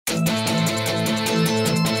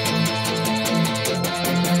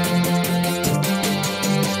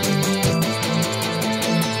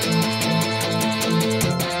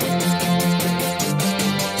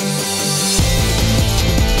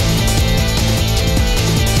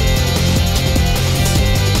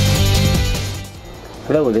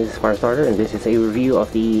Hello, this is Firestarter, and this is a review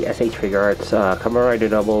of the S.H.Figuarts Kamen Rider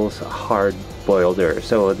W's Hardboilder.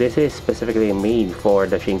 So this is specifically made for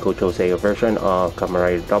the Shinkocchou Seihou version of Kamen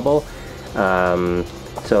Rider W.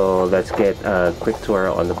 So let's get a quick tour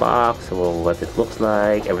on the box, what it looks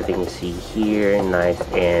like. Everything you see here, nice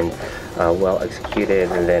and well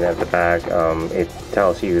executed. And then at the back, it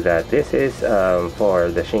tells you that this is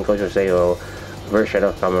for the Shinkocchou Seihou version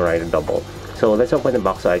of Kamen Rider W. So let's open the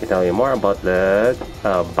box so I can tell you more about the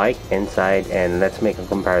bike inside, and let's make a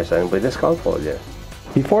comparison with the Hardboilder.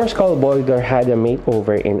 Before Hardboilder had a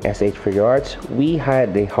makeover in S.H.Figuarts, we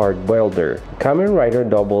had the Hardboilder, Kamen Rider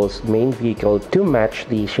W's main vehicle to match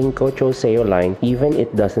the Shinkocchou Seihou line, even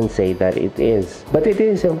it doesn't say that it is. But it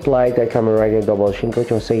is implied that Kamen Rider W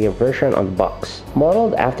Shinkocchou Seihou version on the box.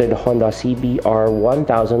 Modeled after the Honda CBR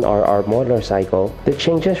 1000RR motorcycle, the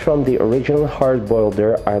changes from the original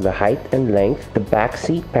Hardboilder are the height and length, the back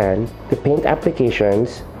seat pan, the paint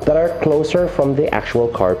applications that are closer from the actual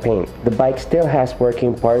car paint. The bike still has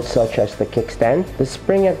working parts such as the kickstand, the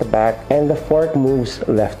spring at the back, and the fork moves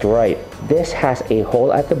left to right. This has a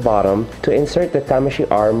hole at the bottom to insert the Tamashi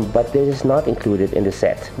arm, but this is not included in the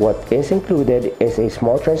set. What is included is a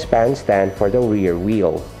small transparent stand for the rear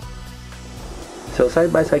wheel. So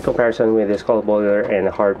side-by-side comparison with the Hardboilder and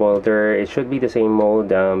Hardboilder, it should be the same mode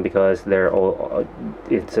because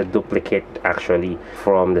it's a duplicate actually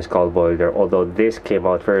from the Hardboilder. Although this came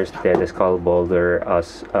out first, then the Hardboilder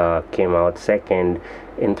came out second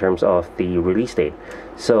in terms of the release date.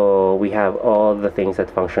 So we have all the things that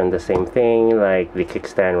function the same thing, like the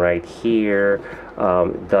kickstand right here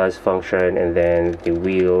does function, and then the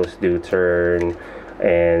wheels do turn,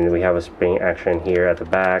 and we have a spring action here at the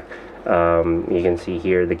back. You can see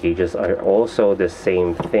here the gauges are also the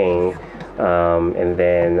same thing, and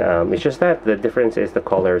then it's just that the difference is the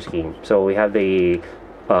color scheme. So we have the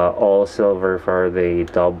all silver for the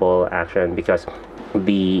double action because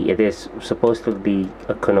it is supposed to be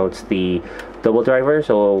connotes the double driver.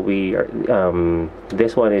 So we are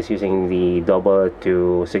this one is using the double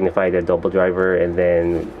to signify the double driver, and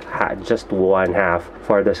then just one half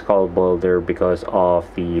for the Hardboilder because of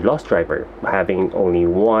the lost driver, having only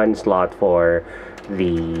one slot for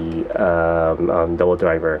the double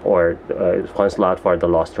driver, or one slot for the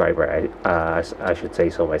lost driver, I should say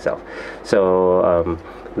so myself. So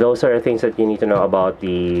those are things that you need to know about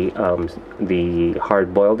the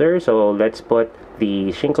Hardboilder. So let's put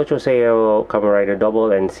the Shinkocchou Seihou Kamen Rider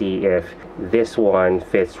W and see if this one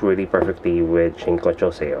fits really perfectly with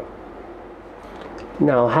Shinkocchou Seihou.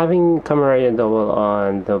 Now, having Kamen Rider W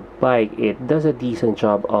on the bike, it does a decent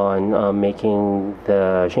job on making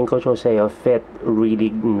the Shinkocchou Seihou fit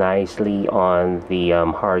really nicely on the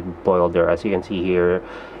Hardboilder. As you can see here,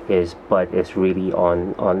 his butt is really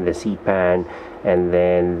on the seat pan, and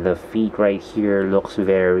then the feet right here looks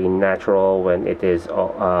very natural when it is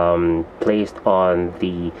placed on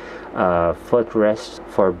the footrest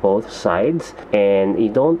for both sides, and you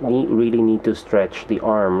don't really need to stretch the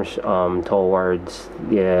arms towards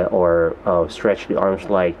stretch the arms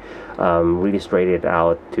like really straight it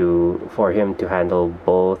out for him to handle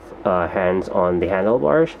both hands on the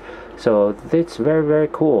handlebars. So it's very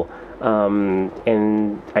cool.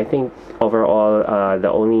 And I think overall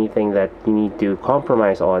the only thing that you need to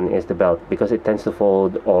compromise on is the belt, because it tends to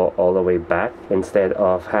fold all the way back instead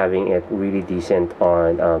of having it really decent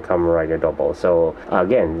on Kamen Rider W. So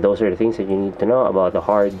again, those are the things that you need to know about the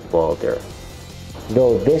Hardboilder.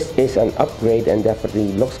 Though this is an upgrade and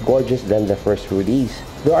definitely looks gorgeous than the first release,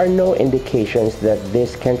 there are no indications that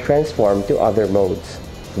this can transform to other modes.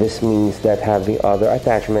 This means that having other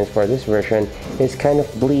attachments for this version is kind of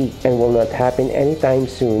bleak and will not happen anytime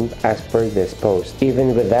soon as per this post.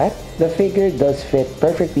 Even with that, the figure does fit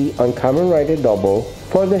perfectly on Kamen Rider W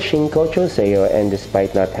for the Shinkocchou Seihou, and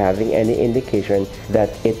despite not having any indication that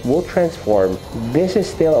it will transform, this is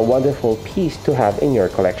still a wonderful piece to have in your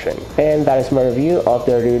collection. And that is my review of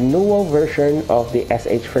the renewal version of the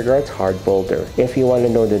S.H.Figuarts Hardboilder. If you want to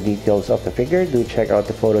know the details of the figure, do check out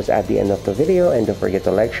the photos at the end of the video, and don't forget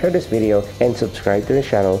to like, share this video, and subscribe to the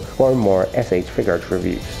channel for more S.H.Figuarts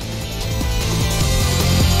reviews.